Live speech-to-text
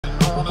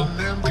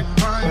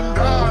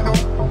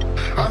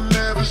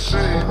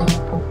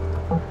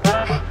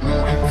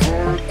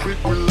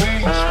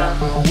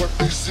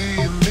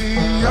seeing me,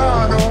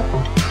 I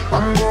know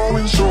I'm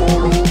going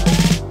solo.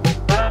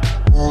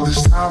 All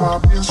this time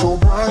I've been so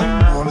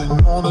blind,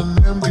 running on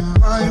an empty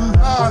mind.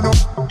 I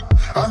know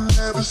I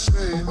never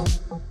say no.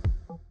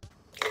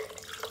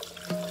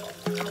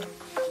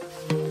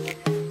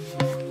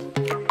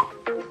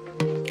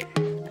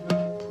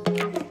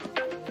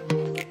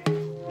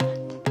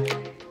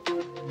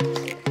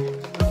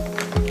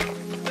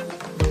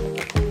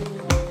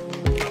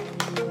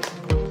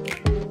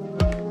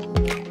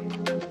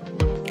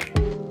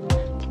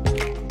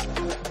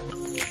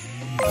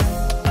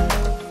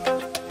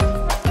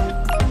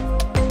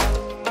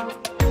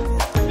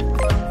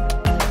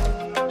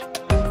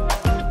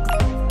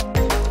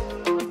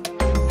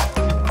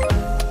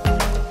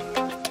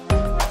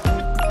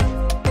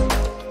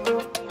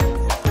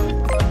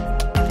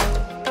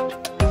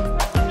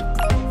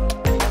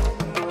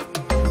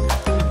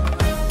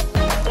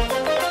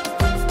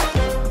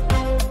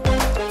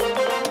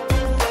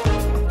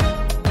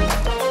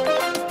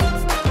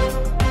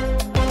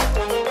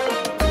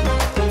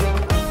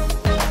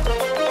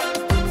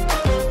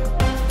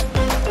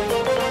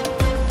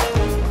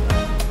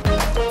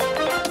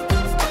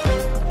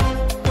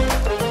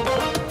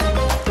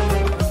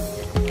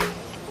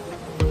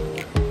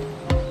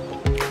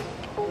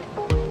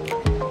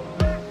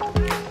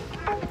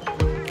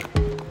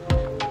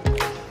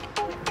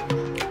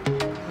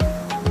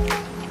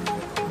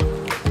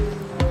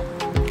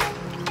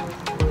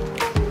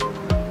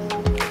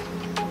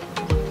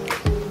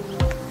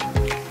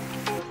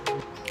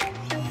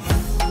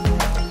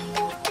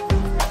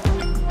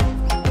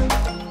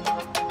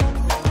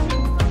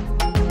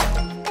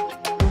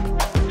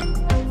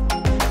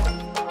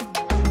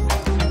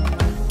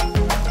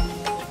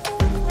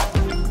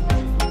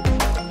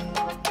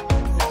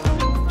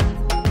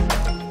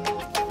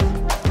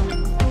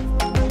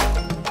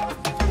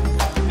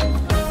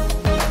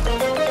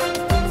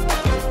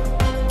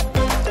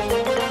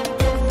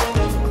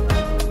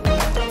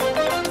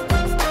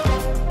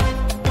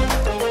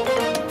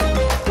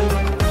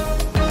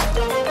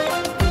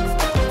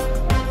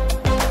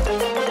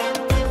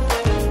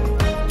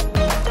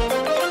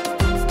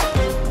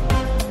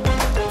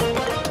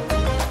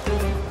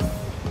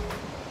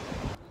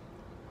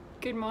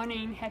 Good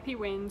morning, happy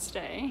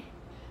Wednesday.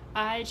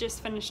 I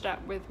just finished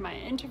up with my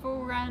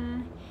interval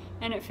run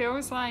and it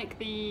feels like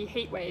the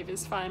heat wave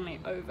is finally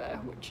over,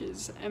 which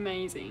is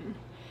amazing.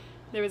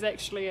 There was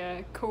actually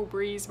a cool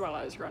breeze while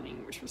I was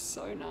running, which was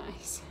so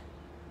nice.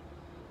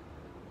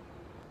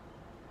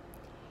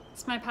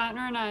 It's my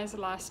partner and I's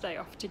last day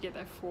off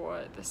together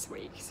for this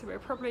week, so we're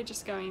probably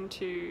just going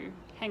to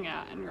hang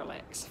out and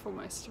relax for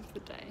most of the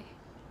day.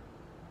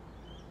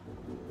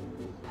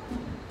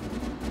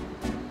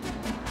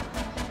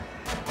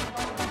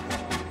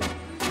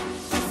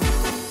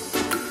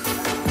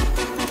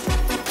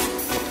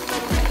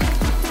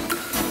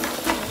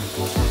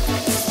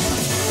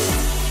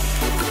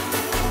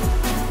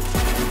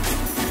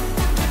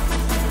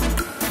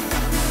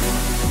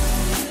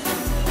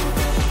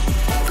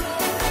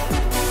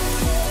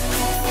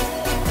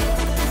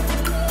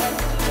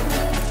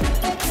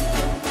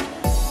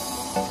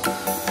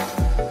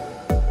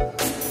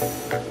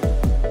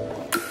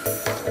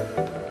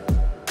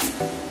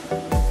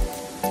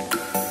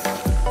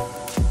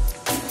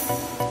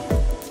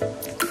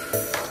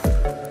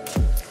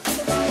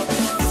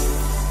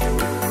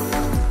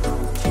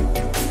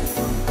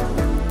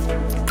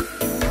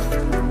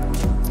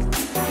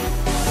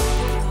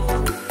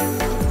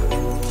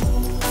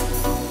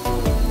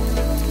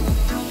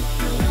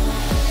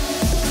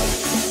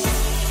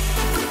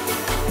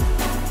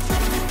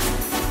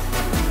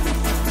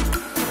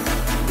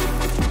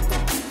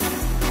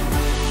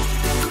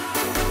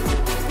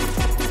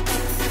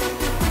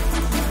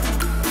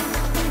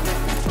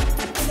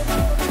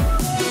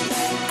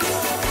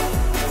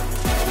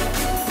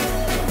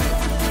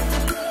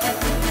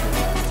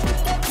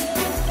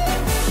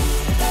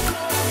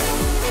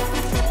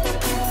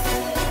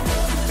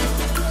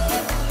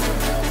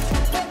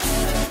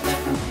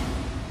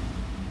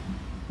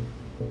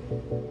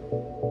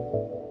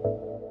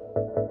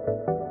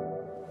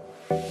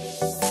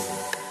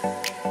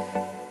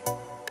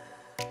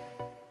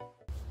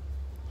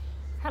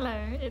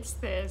 It's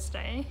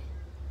Thursday.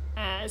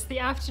 It's the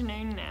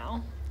afternoon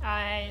now.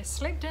 I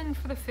slept in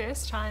for the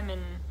first time in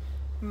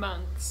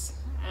months,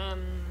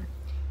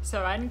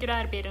 so I didn't get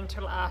out of bed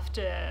until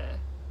after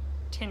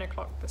 10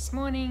 o'clock this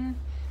morning.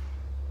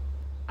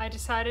 I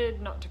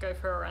decided not to go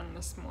for a run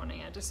this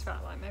morning. I just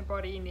felt like my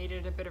body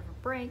needed a bit of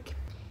a break,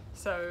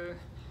 so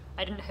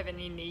I didn't have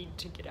any need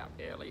to get up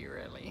early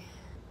really.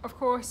 Of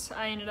course,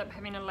 I ended up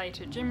having a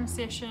later gym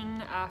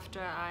session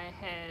after I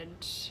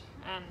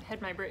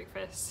had my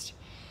breakfast.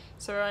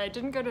 So I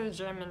didn't go to the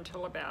gym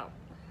until about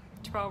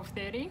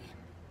 12:30.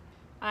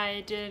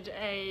 I did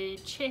a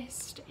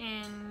chest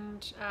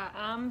and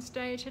arms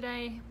day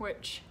today,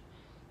 which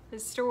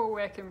is still a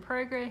work in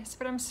progress,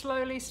 but I'm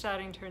slowly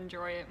starting to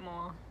enjoy it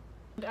more.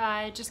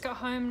 I just got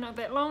home not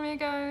that long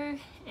ago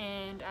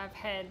and I've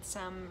had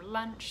some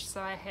lunch,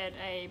 so I had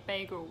a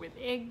bagel with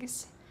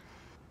eggs.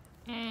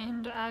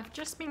 And I've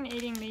just been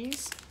eating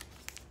these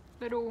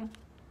little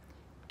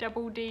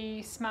Double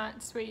D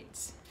Smart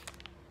Sweets.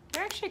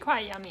 They're actually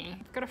quite yummy.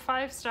 I've got a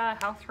 5-star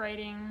health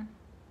rating,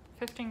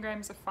 15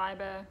 grams of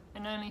fiber,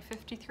 and only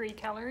 53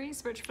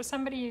 calories, which for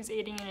somebody who's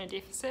eating in a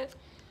deficit,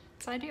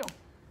 it's ideal.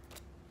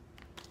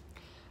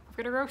 I've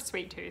got a real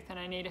sweet tooth and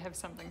I need to have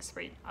something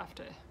sweet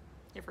after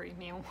every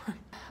meal.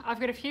 I've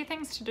got a few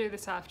things to do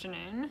this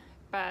afternoon,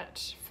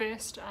 but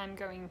first I'm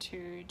going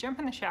to jump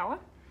in the shower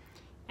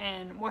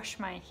and wash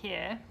my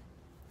hair.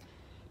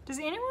 Does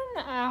anyone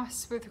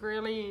else with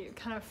really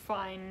kind of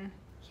fine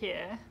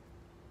hair,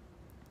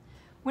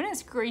 when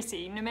it's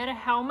greasy, no matter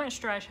how much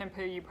dry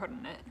shampoo you put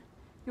in it,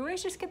 you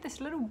always just get this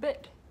little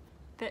bit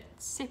that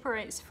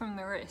separates from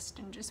the rest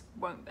and just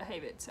won't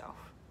behave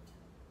itself?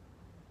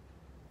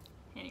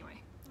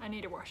 Anyway, I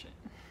need to wash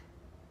it.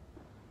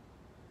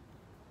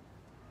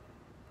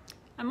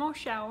 I'm all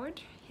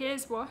showered,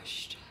 hair's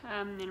washed,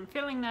 and I'm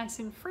feeling nice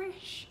and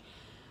fresh.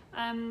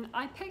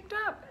 I picked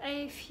up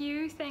a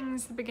few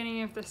things at the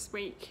beginning of this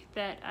week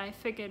that I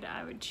figured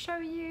I would show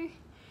you.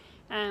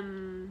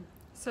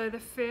 So the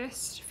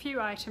first few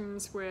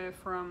items were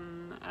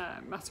from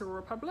Muscle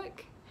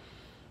Republic.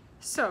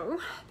 So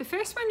the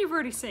first one you've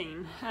already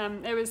seen.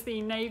 It was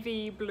the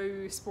navy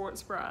blue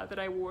sports bra that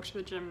I wore to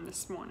the gym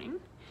this morning.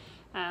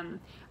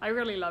 I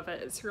really love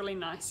it, it's really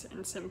nice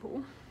and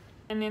simple.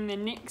 And then the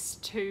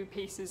next two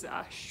pieces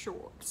are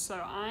short, so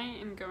I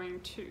am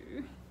going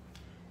to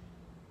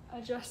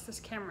adjust this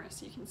camera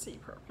so you can see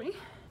properly.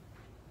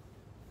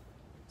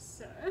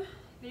 So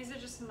these are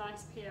just a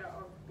nice pair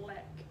of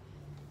black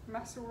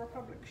Muscle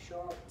Republic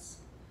shorts.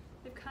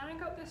 They've kind of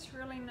got this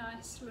really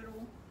nice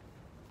little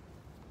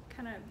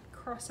kind of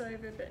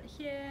crossover bit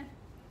here.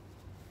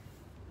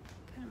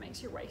 Kind of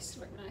makes your waist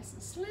look nice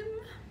and slim.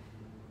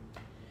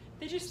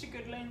 They're just a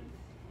good length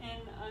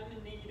and I'm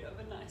in need of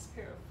a nice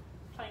pair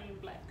of plain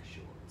black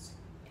shorts.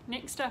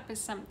 Next up is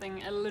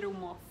something a little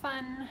more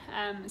fun.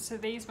 So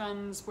these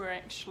ones were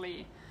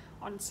actually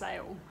on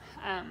sale,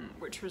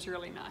 which was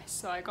really nice.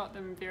 So I got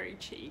them very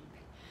cheap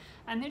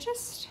and they're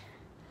just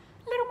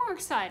a little more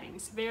exciting.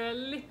 So they're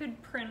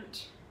leopard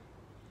print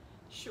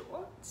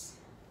shorts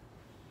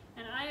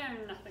and I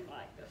own nothing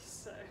like this,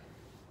 so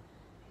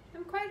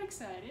I'm quite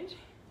excited.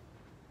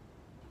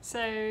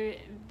 So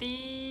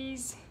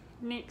these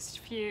next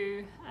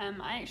few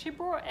I actually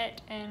bought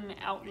at an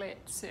outlet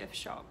surf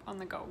shop on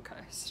the Gold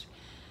Coast.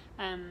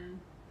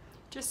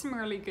 Just some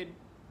really good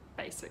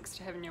basics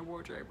to have in your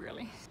wardrobe,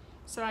 really.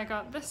 So I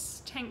got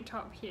this tank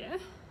top here,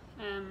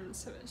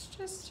 so it's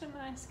just a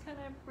nice kind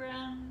of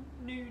brown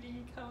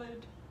nudie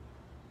coloured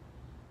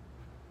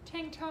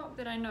tank top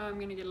that I know I'm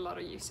going to get a lot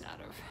of use out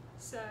of.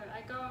 So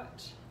I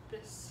got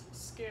this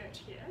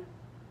skirt here.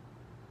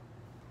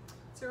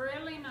 It's a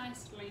really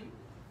nice length.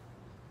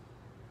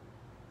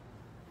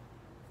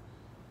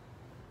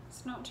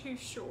 It's not too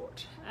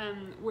short,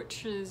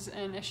 which is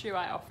an issue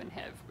I often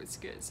have with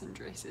skirts and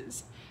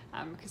dresses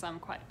because I'm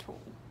quite tall.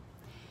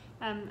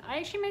 I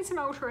actually made some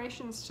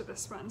alterations to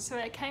this one. So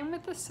it came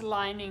with this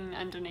lining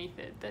underneath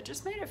it that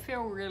just made it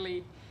feel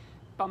really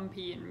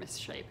bumpy and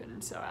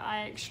misshapen. So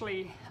I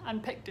actually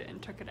unpicked it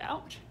and took it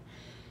out.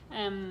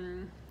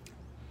 And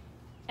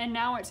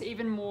now it's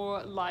even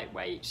more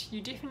lightweight.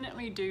 You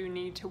definitely do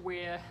need to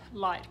wear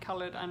light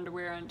coloured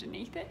underwear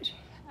underneath it.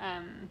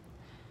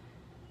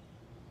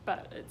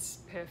 But it's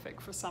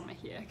perfect for summer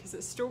here because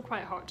it's still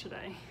quite hot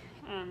today.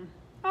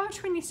 Oh,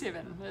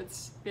 27,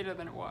 it's better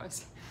than it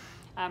was.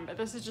 But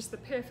this is just the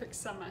perfect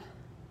summer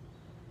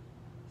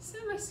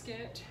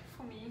skirt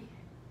for me.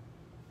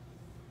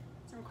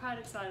 So I'm quite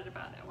excited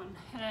about that one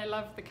and I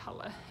love the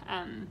colour.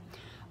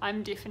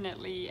 I'm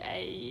definitely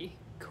a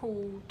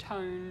cool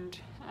toned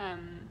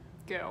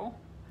girl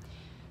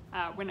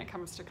when it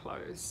comes to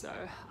clothes, so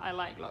I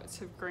like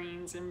lots of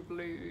greens and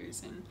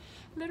blues and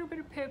a little bit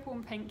of purple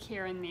and pink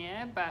here and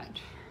there, but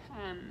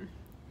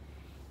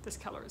this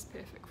colour is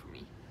perfect for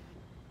me.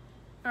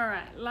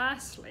 Alright,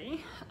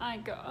 lastly I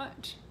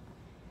got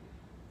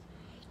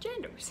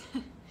jandals.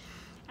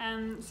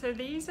 So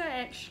these are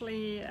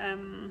actually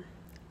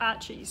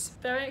Archie's.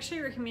 They're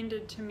actually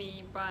recommended to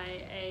me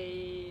by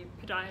a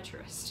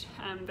podiatrist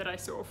that I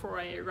saw for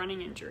a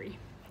running injury.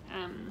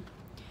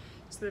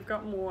 So they've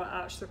got more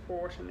arch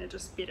support and they're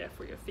just better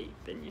for your feet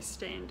than your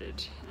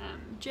standard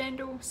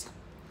jandals.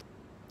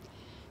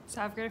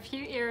 So I've got a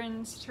few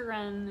errands to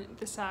run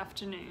this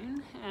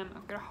afternoon.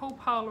 I've got a whole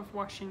pile of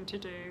washing to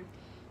do.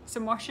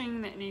 Some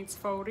washing that needs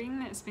folding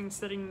that's been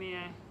sitting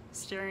there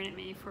staring at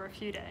me for a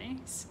few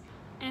days.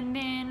 And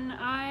then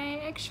I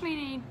actually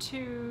need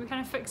to kind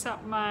of fix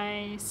up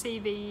my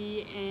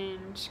CV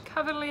and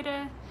cover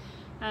letter.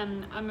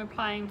 I'm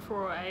applying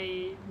for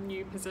a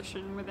new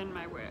position within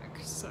my work,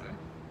 so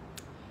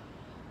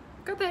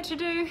got that to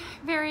do.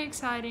 Very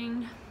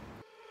exciting.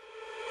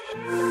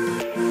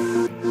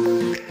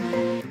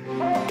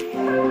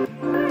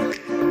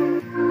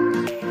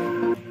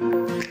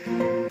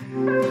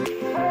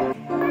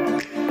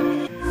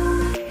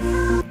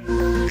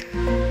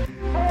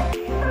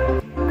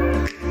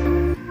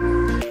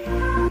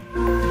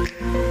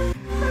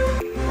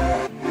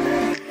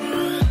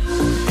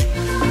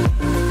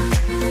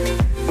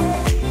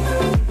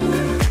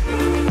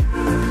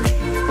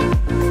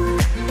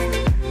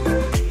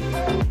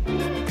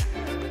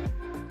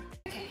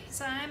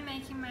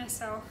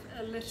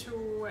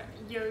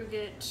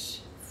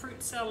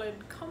 fruit salad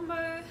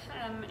combo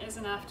as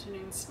an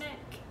afternoon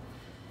snack.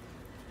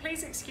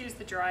 Please excuse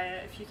the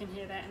dryer if you can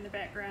hear that in the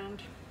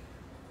background.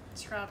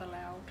 It's rather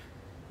loud.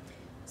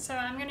 So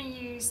I'm going to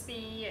use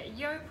the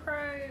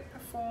YoPro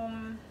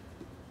Perform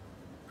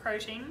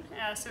protein.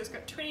 So it's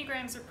got 20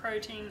 grams of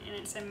protein and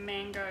it's a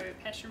mango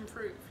passion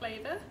fruit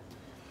flavour.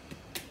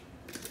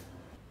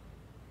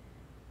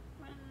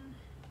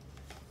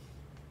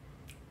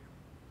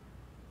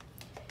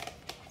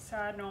 So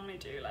I'd normally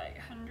do like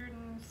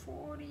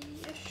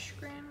 140-ish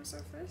grams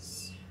of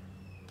this.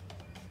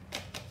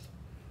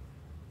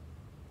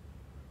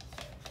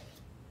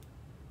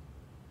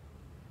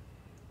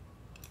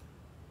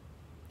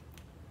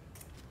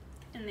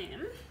 And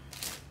then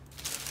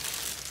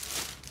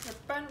a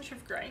bunch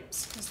of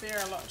grapes, because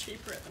they're a lot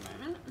cheaper at the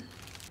moment.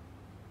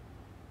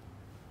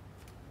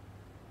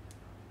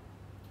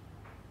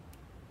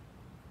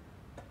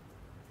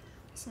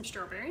 Some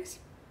strawberries.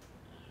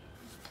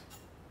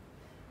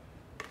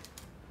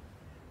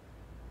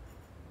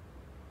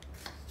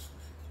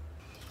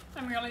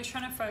 I'm really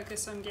trying to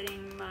focus on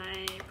getting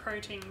my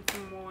protein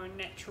from more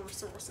natural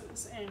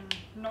sources and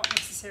not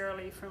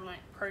necessarily from like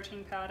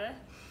protein powder,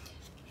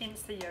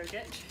 hence the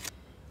yogurt.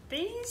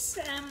 These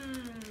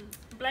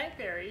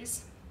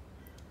blackberries,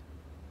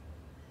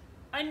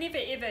 I never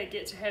ever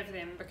get to have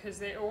them because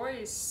they're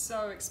always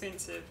so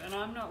expensive and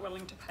I'm not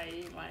willing to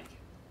pay like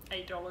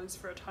 $8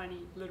 for a tiny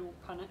little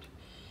punnet.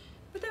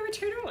 But they were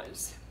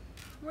 $2,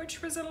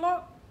 which was a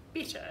lot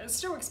better. It's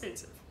still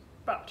expensive,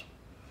 but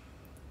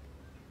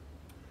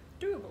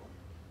doable.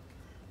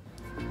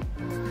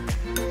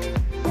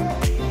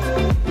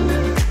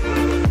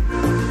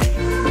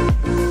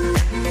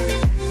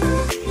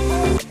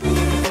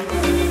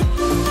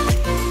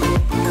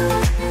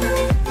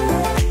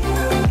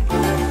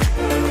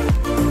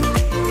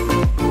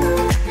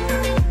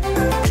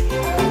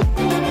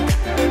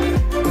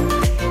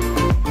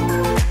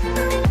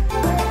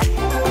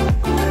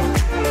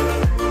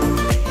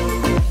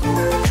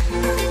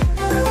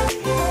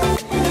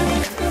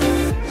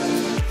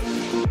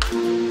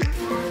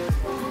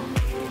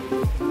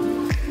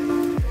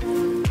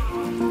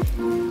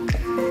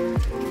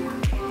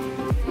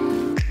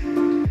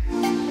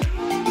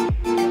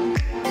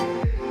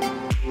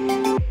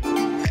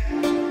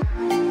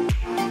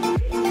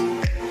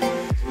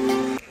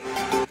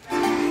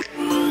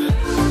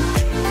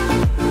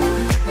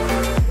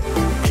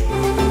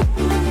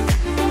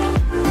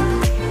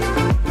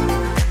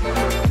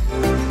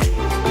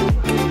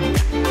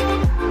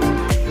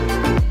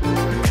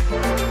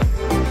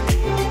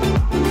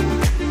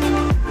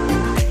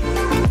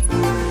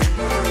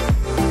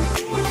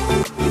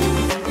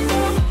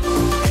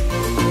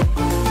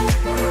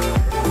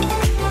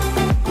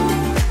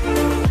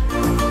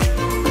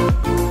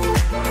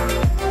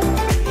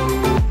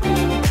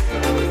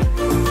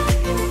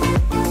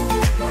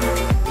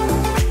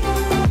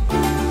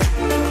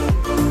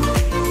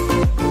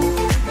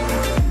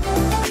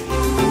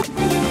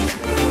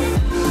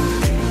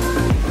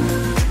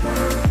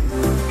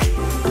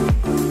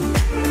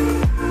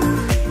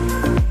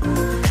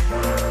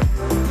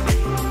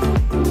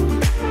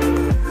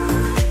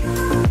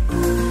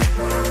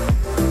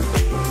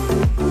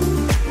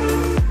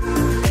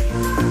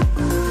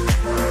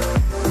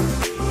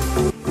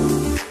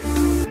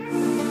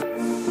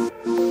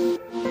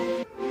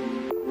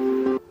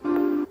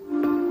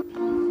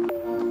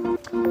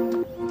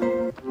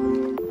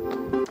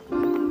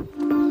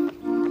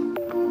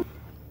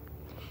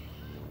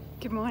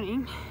 Good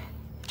morning,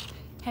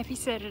 happy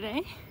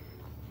Saturday.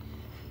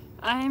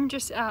 I'm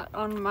just out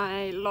on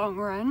my long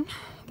run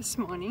this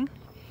morning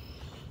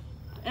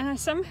and I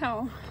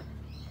somehow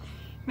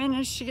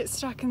managed to get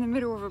stuck in the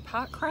middle of a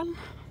park run.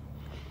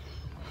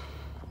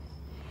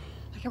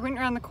 Like I went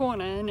around the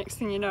corner and next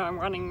thing you know I'm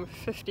running with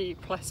 50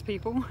 plus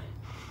people.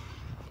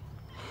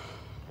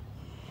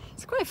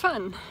 It's quite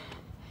fun,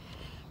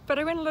 but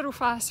I went a little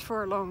fast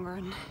for a long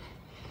run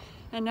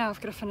and now I've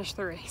got to finish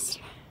the rest.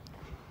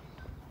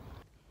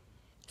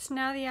 It's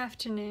now the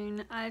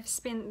afternoon. I've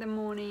spent the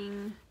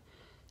morning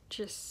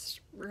just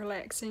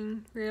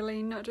relaxing,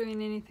 really, not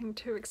doing anything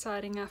too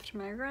exciting after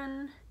my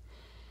run.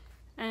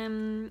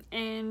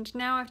 And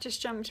now I've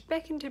just jumped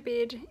back into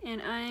bed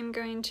and I'm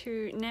going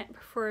to nap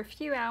for a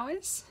few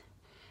hours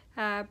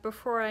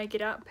before I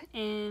get up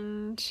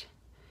and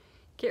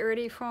get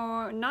ready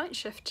for night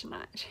shift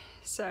tonight.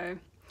 So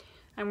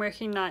I'm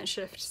working night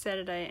shift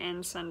Saturday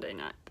and Sunday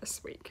night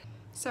this week.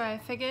 So I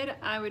figured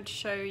I would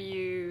show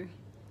you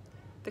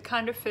the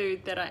kind of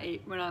food that I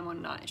eat when I'm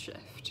on night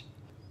shift.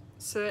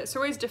 So it's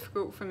always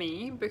difficult for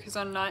me because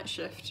on night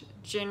shift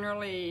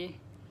generally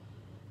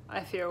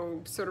I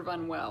feel sort of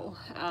unwell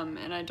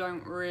and I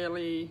don't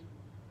really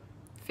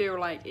feel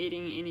like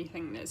eating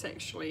anything that's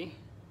actually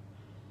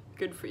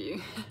good for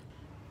you.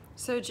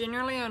 So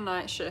generally on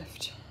night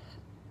shift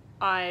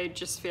I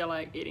just feel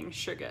like eating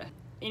sugar.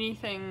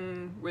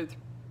 Anything with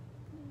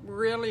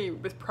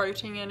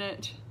protein in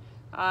it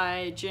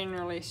I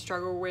generally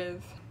struggle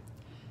with.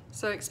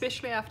 So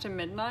especially after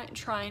midnight,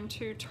 trying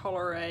to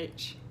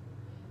tolerate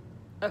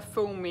a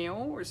full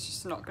meal is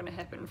just not going to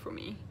happen for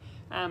me.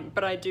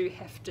 but I do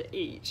have to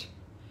eat,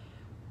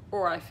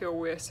 or I feel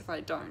worse if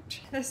I don't.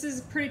 This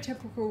is pretty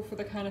typical for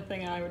the kind of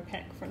thing I would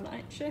pack for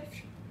night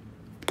shift.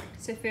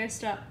 So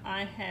first up,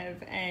 I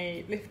have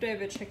a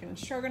leftover chicken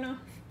stroganoff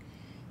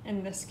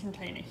in this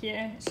container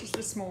here. It's just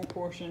a small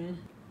portion.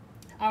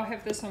 I'll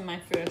have this on my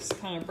first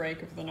kind of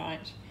break of the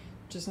night,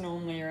 which is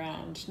normally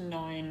around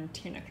 9,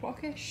 10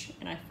 o'clock-ish,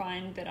 and I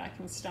find that I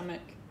can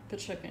stomach the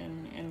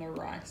chicken and the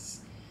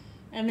rice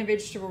and the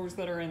vegetables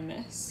that are in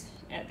this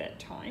at that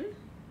time.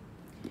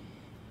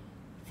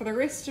 For the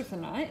rest of the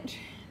night,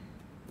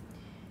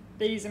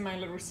 these are my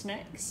little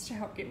snacks to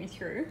help get me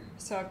through.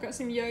 So I've got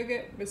some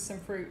yogurt with some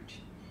fruit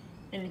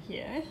in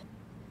here.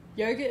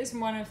 Yogurt is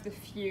one of the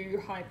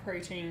few high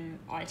protein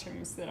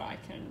items that I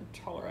can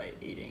tolerate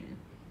eating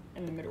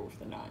in the middle of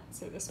the night,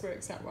 so this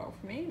works out well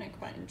for me and I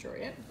quite enjoy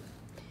it.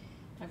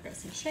 I've got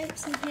some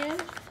shapes in here,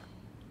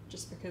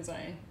 just because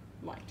I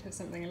like to have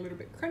something a little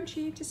bit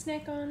crunchy to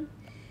snack on,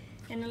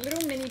 and a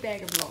little mini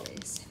bag of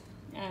lollies.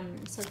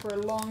 So for a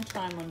long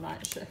time on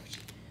night shift,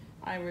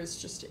 I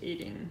was just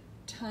eating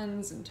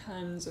tons and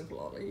tons of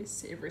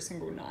lollies every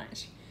single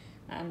night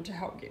to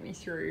help get me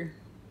through.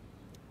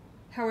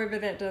 However,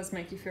 that does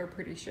make you feel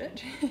pretty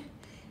shit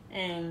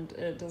and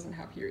it doesn't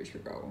help you reach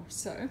your goal.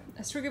 So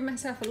I still give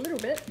myself a little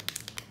bit,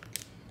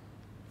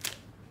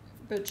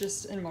 but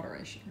just in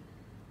moderation.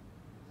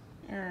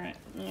 Alright,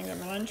 I've got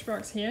my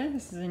lunchbox here.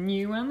 This is a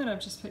new one that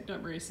I've just picked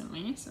up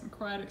recently, so I'm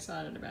quite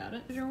excited about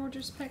it. It all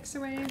just packs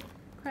away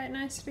quite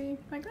nicely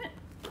like that.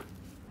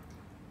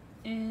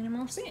 And I'm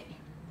all set.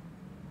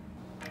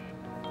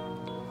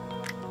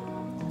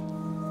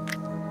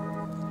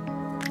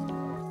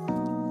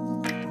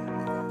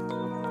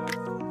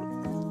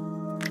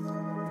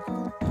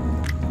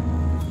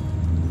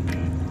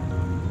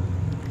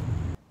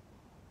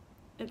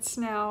 It's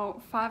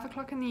now 5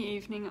 o'clock in the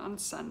evening on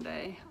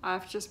Sunday.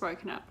 I've just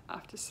woken up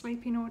after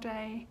sleeping all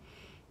day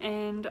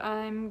and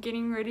I'm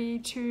getting ready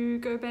to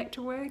go back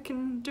to work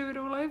and do it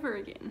all over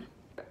again.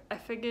 I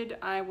figured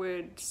I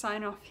would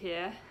sign off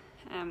here,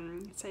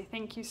 say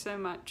thank you so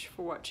much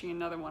for watching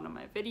another one of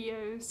my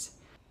videos.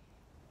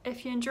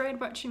 If you enjoyed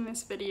watching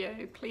this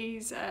video,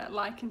 please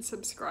like and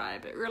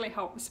subscribe. It really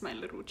helps my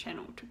little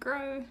channel to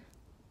grow.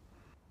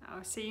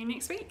 I'll see you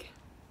next week.